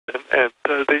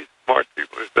these smart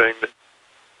people are saying that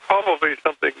probably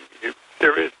something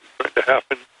serious is going to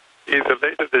happen either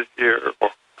later this year or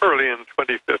early in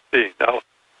 2015. Now,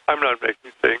 I'm not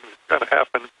making things going to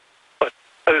happen, but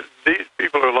these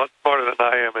people are a lot smarter than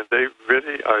I am, and they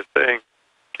really are saying,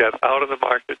 get out of the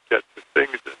market, get to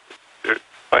things, their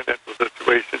financial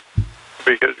situation,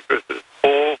 because this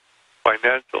whole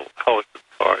financial house of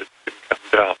cards can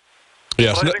come down.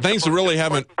 Yes, well, things really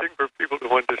haven't. The important thing for people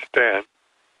to understand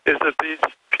is that these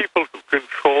people who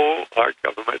control our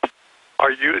government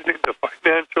are using the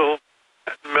financial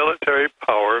and military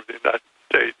power of the United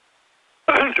States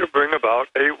to bring about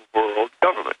a world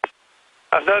government.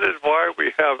 And that is why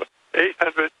we have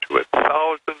 800 to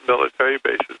 1,000 military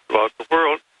bases throughout the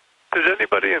world. Does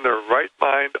anybody in their right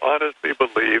mind honestly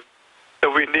believe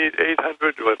that we need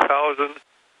 800 to 1,000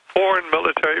 foreign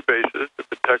military bases to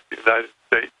protect the United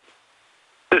States?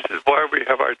 This is why we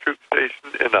have our troops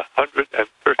stationed in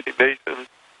 130 nations.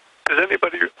 Does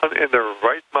anybody in their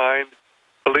right mind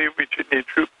believe we should need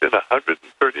troops in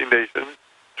 130 nations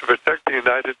to protect the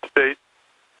United States,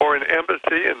 or an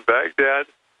embassy in Baghdad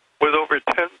with over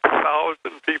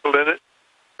 10,000 people in it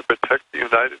to protect the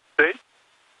United States?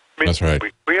 I mean, that's right.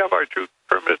 We have our troops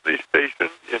permanently stationed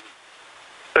in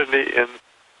Sydney, in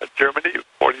Germany,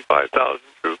 45,000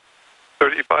 troops,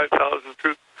 35,000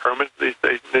 troops permanently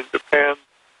stationed in Japan,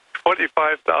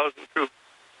 25,000 troops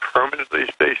permanently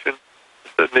stationed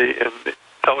in Sydney in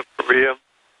South Korea,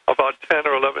 about 10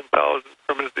 or 11,000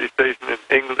 permanently stationed in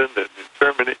England and in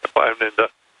Germany,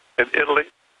 in Italy.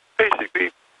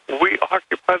 Basically, we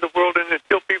occupy the world, and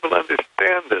until people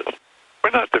understand this, we're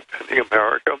not defending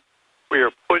America. We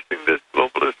are pushing this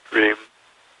globalist dream,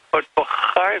 but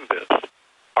behind this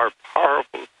are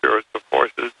powerful spiritual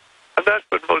forces, and that's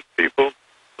what most people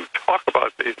who talk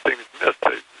about these things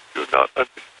do not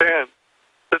understand,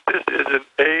 that this is an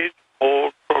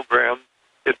age-old program.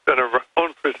 It's been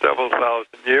around for several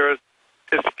thousand years.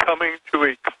 It's coming to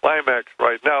a climax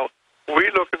right now. We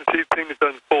look and see things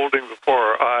unfolding before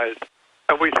our eyes,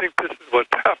 and we think this is what's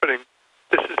happening.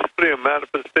 This is simply a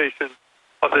manifestation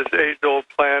of this age-old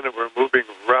plan, and we're moving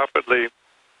rapidly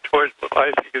towards what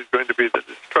I think is going to be the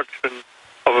destruction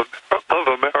of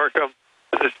America,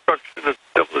 the destruction of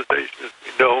civilization as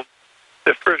we know.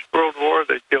 The First World War,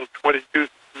 they killed 22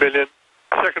 million.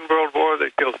 Second World War, they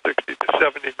killed 60 to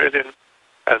 70 million.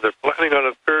 And they're planning on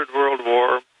a Third World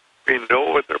War. We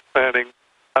know what they're planning,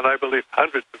 and I believe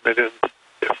hundreds of millions,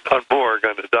 if not more, are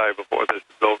going to die before this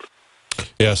is over.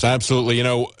 Yes, absolutely. You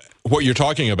know, what you're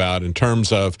talking about in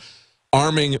terms of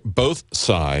arming both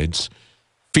sides,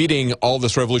 feeding all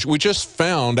this revolution. We just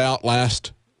found out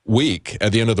last week,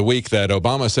 at the end of the week, that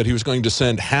Obama said he was going to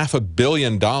send $500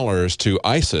 million to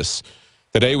ISIS.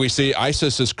 Today we see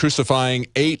ISIS is crucifying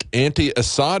 8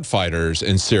 anti-Assad fighters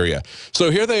in Syria. So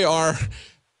here they are.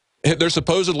 They're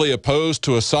supposedly opposed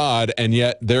to Assad, and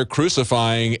yet they're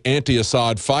crucifying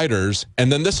anti-Assad fighters.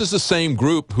 And then this is the same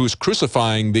group who's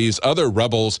crucifying these other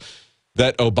rebels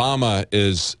that Obama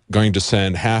is going to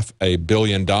send $500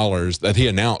 million that he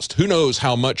announced. Who knows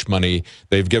how much money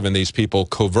they've given these people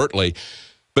covertly.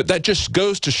 But that just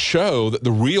goes to show that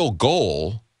the real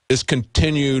goal is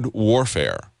continued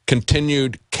warfare,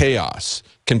 continued chaos,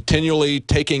 continually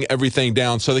taking everything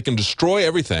down so they can destroy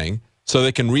everything, so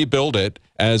they can rebuild it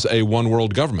as a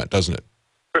one-world government, doesn't it?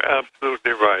 You're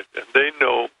absolutely right. And they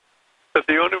know that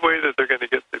the only way that they're going to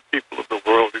get the people of the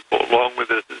world to go along with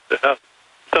this is to have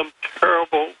some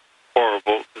terrible,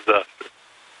 horrible disaster.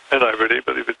 And I really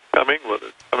believe it's coming, whether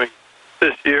it's coming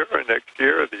this year or next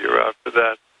year or the year after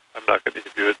that. I'm not going to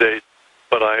give you a date,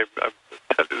 but I'm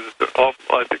telling you that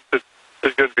I think that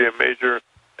there's going to be a major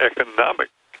economic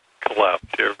collapse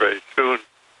here very soon.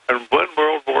 And when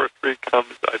World War III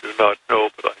comes, I do not know,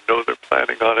 but I know they're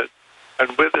planning on it.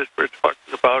 And with this, we're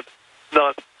talking about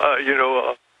not,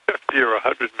 50 or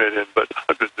 100 million, but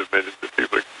hundreds of millions of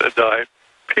people are going to die.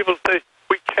 People say,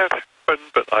 we can't happen,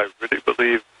 but I really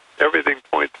believe everything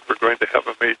points we're going to have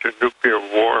a major nuclear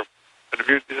war. And if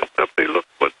you just simply look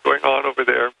what's going on over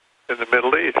there in the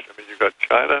Middle East, I mean, you've got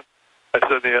China that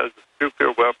suddenly has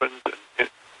nuclear weapons,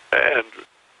 and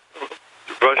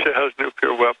Russia has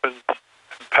nuclear weapons,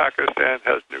 and Pakistan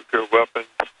has nuclear weapons.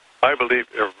 I believe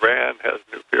Iran has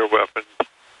nuclear weapons.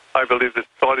 I believe that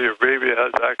Saudi Arabia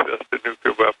has access to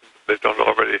nuclear weapons if they don't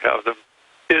already have them.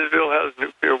 Israel has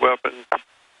nuclear weapons,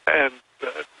 and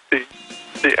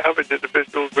the average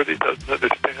individual really doesn't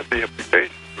understand the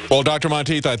implications. Well, Dr.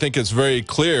 Monteith, I think it's very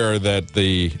clear that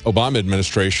the Obama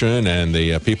administration and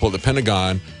the people at the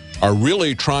Pentagon are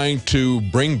really trying to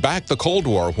bring back the Cold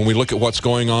War when we look at what's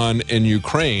going on in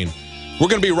Ukraine. We're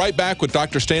going to be right back with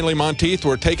Dr. Stanley Monteith.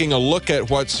 We're taking a look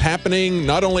at what's happening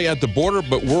not only at the border,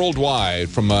 but worldwide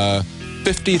from a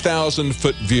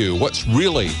 50,000-foot view. What's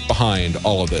really behind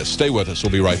all of this? Stay with us.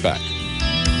 We'll be right back.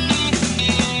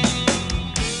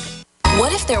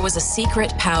 What if there was a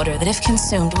secret powder that, if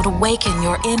consumed, would awaken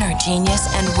your inner genius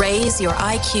and raise your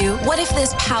IQ? What if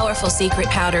this powerful secret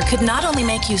powder could not only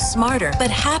make you smarter,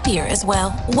 but happier as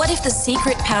well? What if the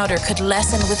secret powder could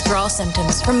lessen withdrawal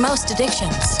symptoms from most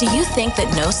addictions? Do you think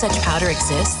that no such powder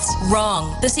exists?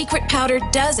 Wrong. The secret powder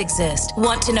does exist.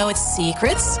 Want to know its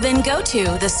secrets? Then go to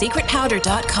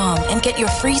thesecretpowder.com and get your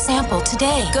free sample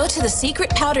today. Go to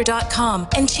thesecretpowder.com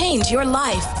and change your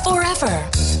life forever.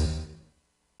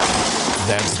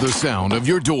 That's the sound of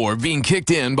your door being kicked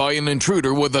in by an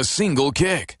intruder with a single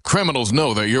kick. Criminals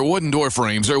know that your wooden door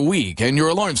frames are weak and your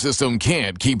alarm system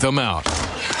can't keep them out.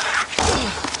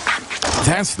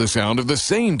 That's the sound of the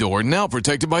same door now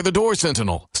protected by the Door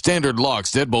Sentinel. Standard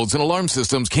locks, deadbolts, and alarm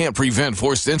systems can't prevent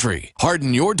forced entry.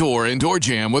 Harden your door and door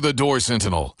jamb with a Door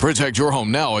Sentinel. Protect your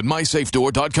home now at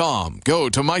mysafedoor.com. Go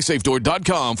to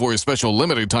mysafedoor.com for a special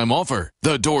limited time offer.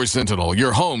 The Door Sentinel,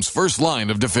 your home's first line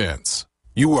of defense.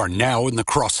 You are now in the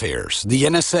crosshairs. The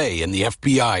NSA and the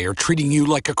FBI are treating you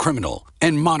like a criminal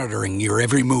and monitoring your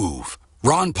every move.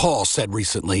 Ron Paul said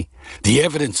recently, the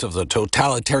evidence of the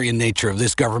totalitarian nature of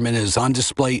this government is on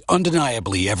display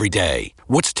undeniably every day.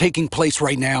 What's taking place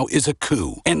right now is a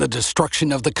coup and the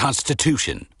destruction of the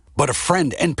Constitution. But a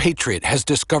friend and patriot has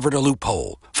discovered a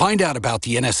loophole. Find out about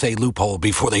the NSA loophole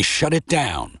before they shut it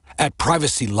down at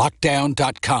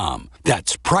privacylockdown.com.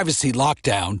 That's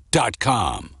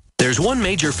privacylockdown.com. There's one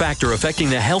major factor affecting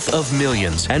the health of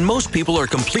millions, and most people are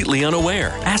completely unaware.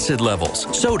 Acid levels.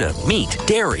 Soda, meat,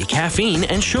 dairy, caffeine,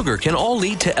 and sugar can all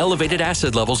lead to elevated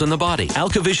acid levels in the body.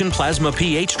 AlkaVision Plasma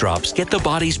pH drops get the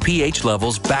body's pH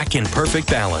levels back in perfect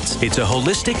balance. It's a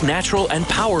holistic, natural, and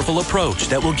powerful approach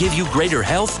that will give you greater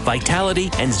health,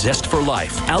 vitality, and zest for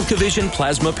life. AlkaVision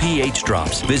Plasma pH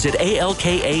drops. Visit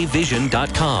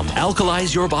alkavision.com.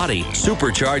 Alkalize your body.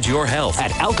 Supercharge your health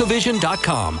at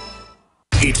alkavision.com.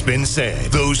 It's been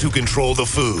said, those who control the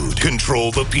food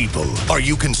control the people. Are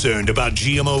you concerned about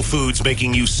GMO foods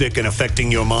making you sick and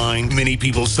affecting your mind? Many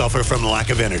people suffer from lack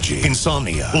of energy,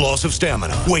 insomnia, loss of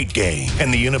stamina, weight gain,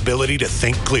 and the inability to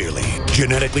think clearly.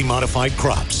 Genetically modified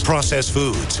crops, processed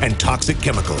foods, and toxic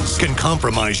chemicals can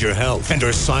compromise your health and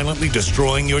are silently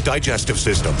destroying your digestive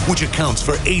system, which accounts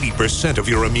for 80% of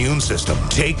your immune system.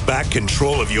 Take back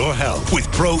control of your health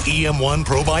with Pro EM1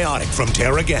 Probiotic from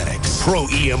Terraganics. Pro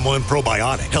EM1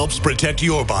 Probiotic helps protect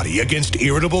your body against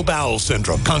irritable bowel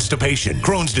syndrome, constipation,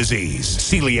 Crohn's disease,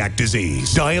 celiac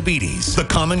disease, diabetes, the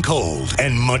common cold,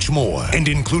 and much more. And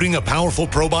including a powerful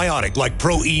probiotic like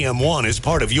Pro EM1 as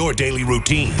part of your daily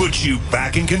routine puts you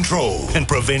back in control and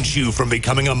prevents you from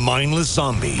becoming a mindless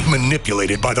zombie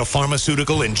manipulated by the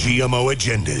pharmaceutical and GMO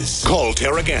agendas. Call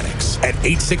Terraganics at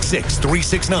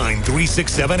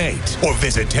 866-369-3678 or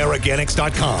visit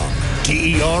Terraganics.com.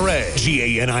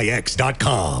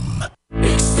 Terraganix.com.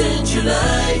 Extend your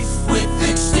life with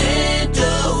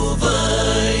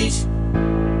Extendovite.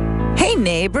 Hey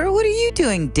neighbor, what are you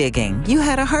doing digging? You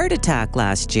had a heart attack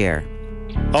last year.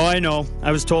 Oh, I know.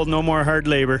 I was told no more hard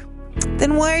labor.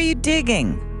 Then why are you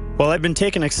digging? Well, I've been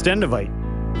taking Extendovite.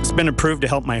 It's been approved to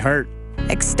help my heart.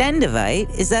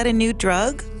 Extendovite? Is that a new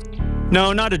drug?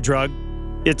 No, not a drug.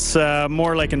 It's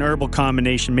more like an herbal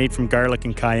combination made from garlic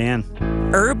and cayenne.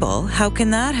 Herbal? How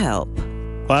can that help?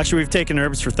 Well, actually, we've taken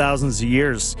herbs for thousands of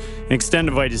years, and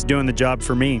Extendovite is doing the job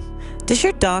for me. Does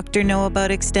your doctor know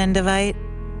about Extendovite?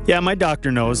 Yeah, my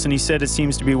doctor knows, and he said it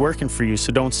seems to be working for you,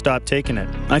 so don't stop taking it.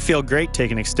 I feel great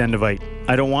taking Extendovite.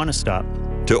 I don't want to stop.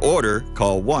 To order,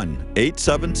 call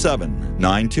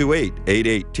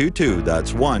 1-877-928-8822.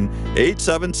 That's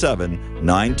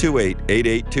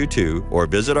 1-877-928-8822, or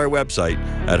visit our website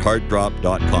at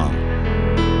heartdrop.com.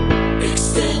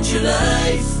 Extend your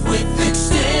life with Extendovite.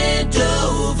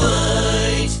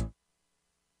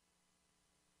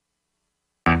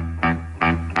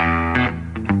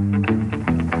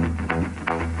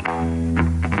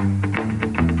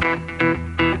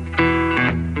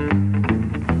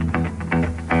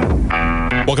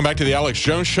 Welcome back to the Alex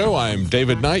Jones Show. I'm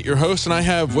David Knight, your host, and I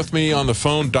have with me on the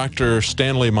phone Dr.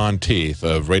 Stanley Monteith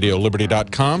of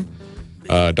RadioLiberty.com.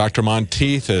 Dr.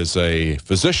 Monteith is a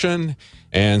physician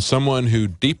and someone who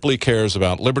deeply cares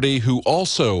about liberty, who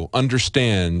also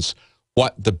understands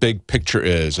what the big picture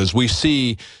is. As we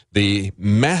see the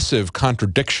massive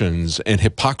contradictions and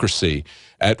hypocrisy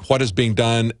at what is being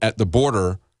done at the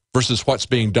border versus what's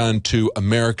being done to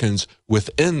Americans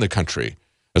within the country.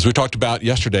 As we talked about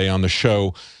yesterday on the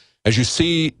show, as you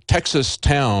see Texas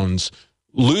towns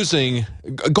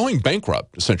going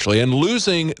bankrupt, essentially, and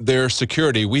losing their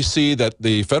security. We see that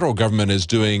the federal government is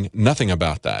doing nothing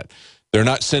about that. They're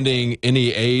not sending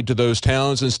any aid to those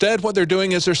towns. Instead, what they're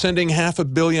doing is they're sending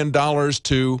 $500 million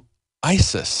to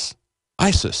ISIS,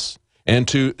 and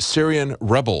to Syrian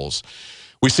rebels.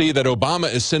 We see that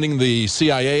Obama is sending the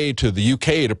CIA to the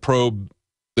UK to probe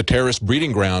the terrorist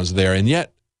breeding grounds there, and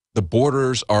yet the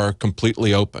borders are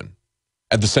completely open.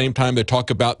 At the same time, they talk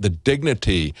about the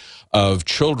dignity of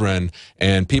children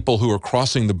and people who are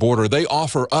crossing the border. They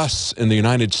offer us in the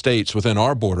United States, within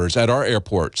our borders, at our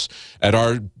airports, at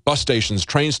our bus stations,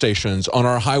 train stations, on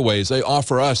our highways, they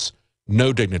offer us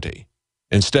no dignity.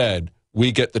 Instead,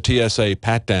 we get the TSA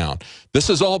pat down. This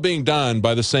is all being done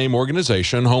by the same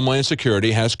organization. Homeland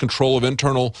Security has control of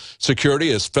internal security,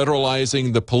 is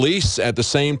federalizing the police at the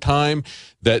same time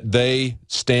that they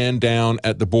stand down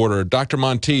at the border. Dr.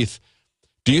 Monteith,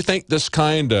 do you think this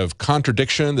kind of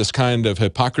contradiction, this kind of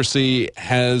hypocrisy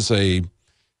has a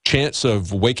chance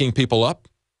of waking people up?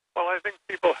 Well, I think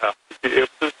people have to be able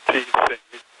to see things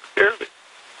clearly.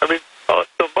 I mean, so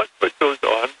much what goes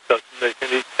on doesn't make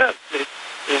any sense. I mean,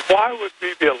 why would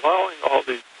we be allowing all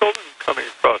these children coming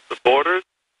across the borders,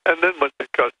 and then when they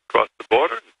cross the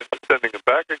border, sending them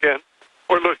back again?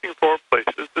 We're looking for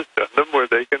places to send them where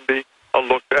they can be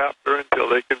looked after until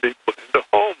they can be put into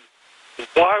homes.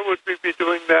 Why would we be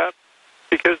doing that?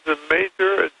 Because the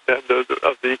major agenda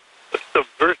of the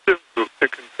subversive group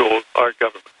that controls our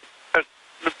government. And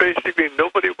basically,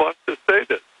 nobody wants to say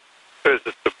this. There's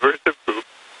a subversive group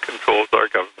that controls our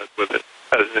government with it.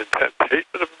 Has an intense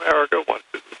hatred of America, wants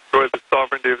to destroy the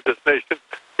sovereignty of this nation.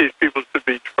 These people should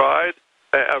be tried,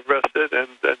 arrested, and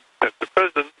sent to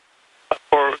prison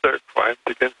for their crimes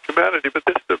against humanity. But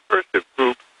this subversive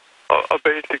group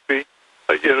basically,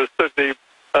 certainly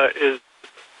is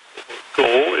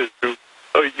goal is to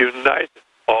unite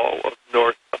all of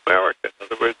North America. In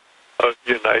other words,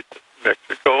 unite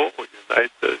Mexico, or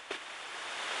unite the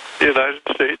United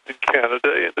States and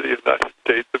Canada into the United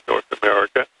States of North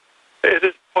America. It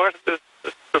is part of this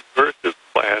subversive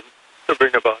plan to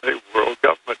bring about a world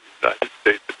government, a United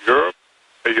States of Europe,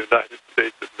 a United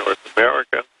States of North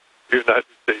America, a United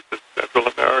States of Central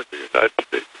America, a United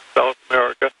States of South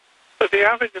America. But the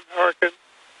average American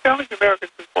just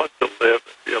wants to live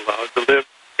and be allowed to live.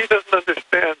 He doesn't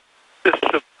understand this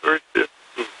subversive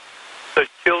group that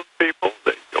kills people.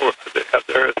 They have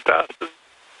their assassins.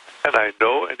 And I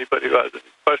know anybody who has any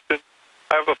question,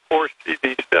 I have a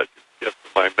 4-CD set you get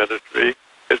from my ministry.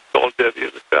 It's called Deadly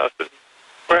Assassins.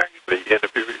 We're actually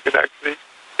interviewing. You can actually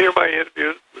hear my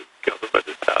interviews with government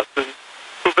assassins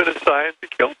who've been assigned to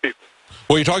kill people.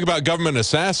 Well, you talk about government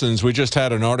assassins. We just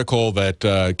had an article that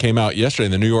came out yesterday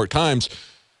in the New York Times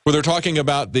where they're talking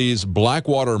about these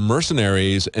Blackwater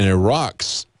mercenaries in Iraq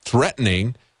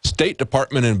threatening State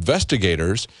Department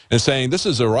investigators and saying, this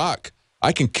is Iraq.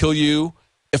 I can kill you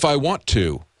if I want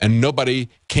to, and nobody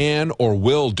can or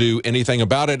will do anything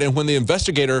about it. And when the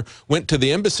investigator went to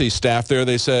the embassy staff there,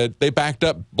 they said they backed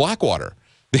up Blackwater.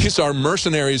 These are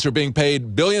mercenaries who are being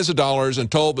paid billions of dollars and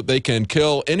told that they can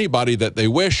kill anybody that they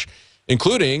wish,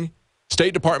 including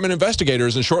State Department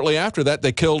investigators. And shortly after that,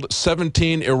 they killed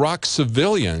 17 Iraq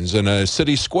civilians in a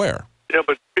city square. Yeah,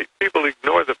 but people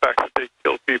ignore the fact that they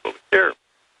kill people here.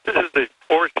 This is a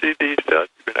 4-CD set.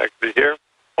 You can actually hear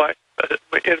my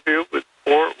interview with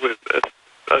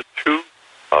two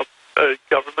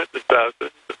government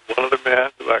assassins, and one other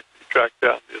man who actually tracked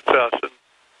down the assassin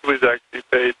who was actually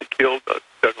paid to kill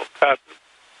General Patton.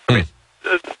 I mean,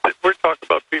 we're talking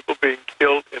about people being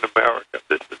killed in America.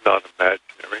 This is not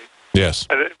imaginary. Yes.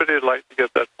 And anybody would like to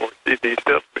get that 4-CD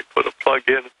set, we put a plug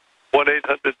in,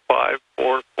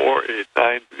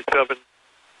 1-800-544-8927,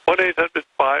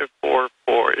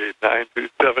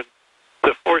 1-800-544-8927.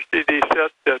 The 4-CD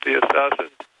set, Deadly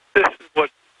Assassins. This is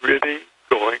what's really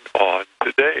going on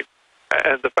today.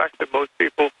 And the fact that most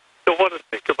people don't want to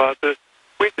think about this,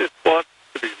 we just want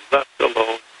to be left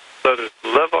alone. Let us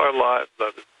live our lives.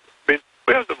 We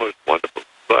have the most wonderful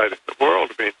society in the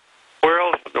world. I mean, where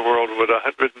else in the world would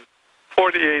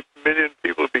 148 million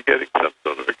people be getting some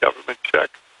sort of a government check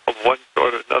of one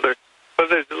sort or another? But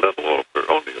there's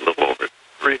only a little over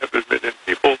 300 million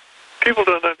people. People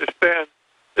don't understand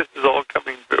this is all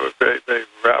coming to a very, very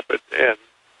rapid end.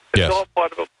 It's all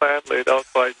part of a plan laid out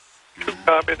by two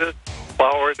communists,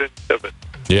 Cloward and Piven.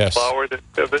 Yes. Cloward and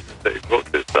Piven, they wrote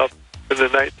this up in the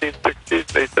 1960s.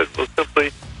 They said, we'll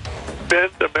simply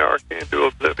bend America into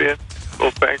oblivion,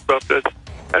 we'll bankrupt us.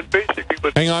 And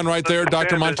basically, hang on right there,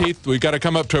 Dr. Monteith. We've got to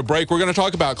come up to a break. We're going to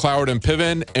talk about Cloward and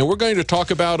Piven, and we're going to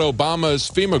talk about Obama's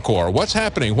FEMA Corps. What's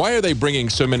happening? Why are they bringing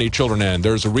so many children in?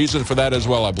 There's a reason for that as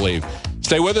well, I believe.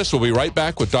 Stay with us. We'll be right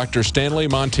back with Dr. Stanley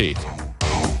Monteith.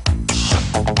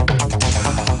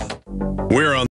 We're on